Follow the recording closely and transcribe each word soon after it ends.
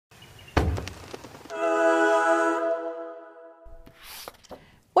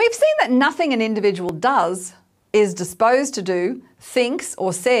We've seen that nothing an individual does, is disposed to do, thinks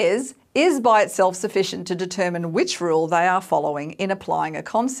or says is by itself sufficient to determine which rule they are following in applying a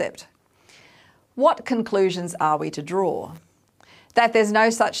concept. What conclusions are we to draw? That there's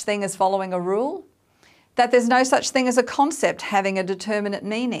no such thing as following a rule? That there's no such thing as a concept having a determinate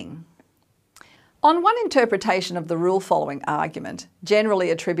meaning? On one interpretation of the rule-following argument,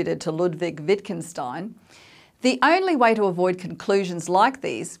 generally attributed to Ludwig Wittgenstein, the only way to avoid conclusions like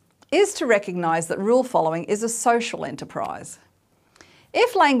these is to recognise that rule-following is a social enterprise.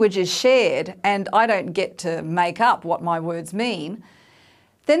 If language is shared and I don't get to make up what my words mean,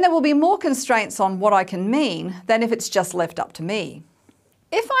 then there will be more constraints on what I can mean than if it's just left up to me.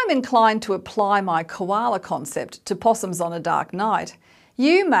 If I'm inclined to apply my koala concept to possums on a dark night,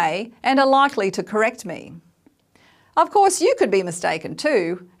 you may and are likely to correct me. Of course, you could be mistaken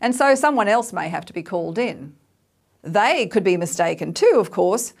too, and so someone else may have to be called in. They could be mistaken too, of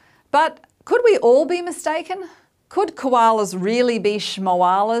course, but could we all be mistaken? Could koalas really be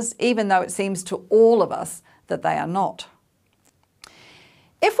schmoalas, even though it seems to all of us that they are not?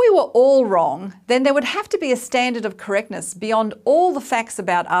 If we were all wrong, then there would have to be a standard of correctness beyond all the facts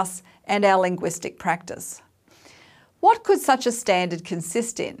about us and our linguistic practice. What could such a standard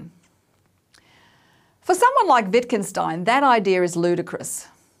consist in? For someone like Wittgenstein, that idea is ludicrous.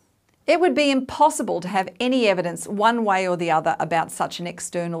 It would be impossible to have any evidence one way or the other about such an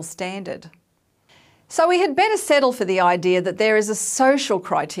external standard. So we had better settle for the idea that there is a social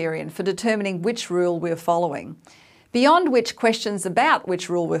criterion for determining which rule we're following, beyond which questions about which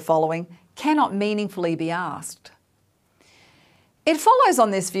rule we're following cannot meaningfully be asked. It follows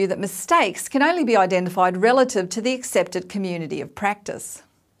on this view that mistakes can only be identified relative to the accepted community of practice.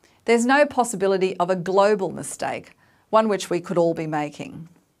 There's no possibility of a global mistake, one which we could all be making.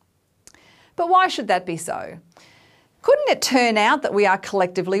 But why should that be so? Couldn't it turn out that we are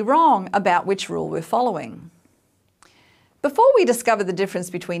collectively wrong about which rule we're following? Before we discovered the difference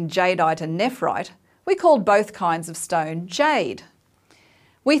between jadeite and nephrite, we called both kinds of stone jade.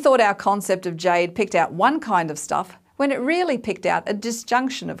 We thought our concept of jade picked out one kind of stuff when it really picked out a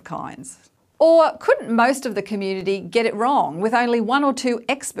disjunction of kinds. Or couldn't most of the community get it wrong, with only one or two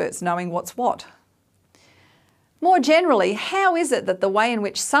experts knowing what's what? More generally, how is it that the way in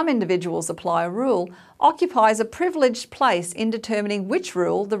which some individuals apply a rule occupies a privileged place in determining which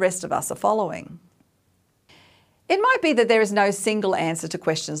rule the rest of us are following? It might be that there is no single answer to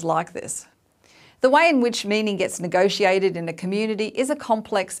questions like this. The way in which meaning gets negotiated in a community is a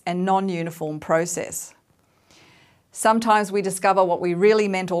complex and non-uniform process. Sometimes we discover what we really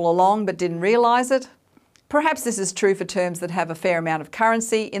meant all along but didn't realise it. Perhaps this is true for terms that have a fair amount of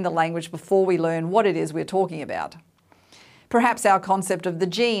currency in the language before we learn what it is we're talking about. Perhaps our concept of the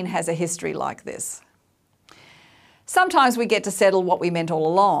gene has a history like this. Sometimes we get to settle what we meant all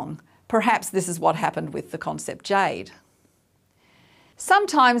along. Perhaps this is what happened with the concept jade.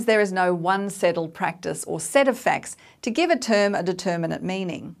 Sometimes there is no one settled practice or set of facts to give a term a determinate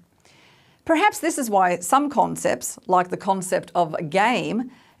meaning. Perhaps this is why some concepts, like the concept of a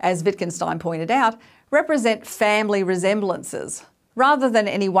game, as Wittgenstein pointed out, represent family resemblances, rather than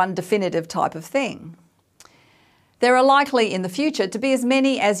any one definitive type of thing. There are likely in the future to be as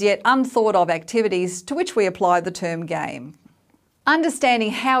many as yet unthought of activities to which we apply the term game.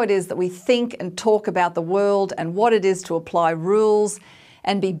 Understanding how it is that we think and talk about the world and what it is to apply rules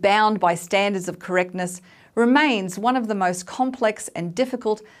and be bound by standards of correctness remains one of the most complex and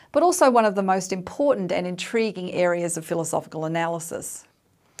difficult, but also one of the most important and intriguing areas of philosophical analysis.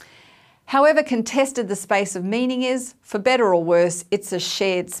 However contested the space of meaning is, for better or worse, it's a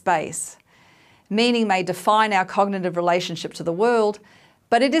shared space. Meaning may define our cognitive relationship to the world,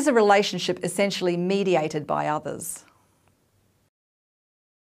 but it is a relationship essentially mediated by others.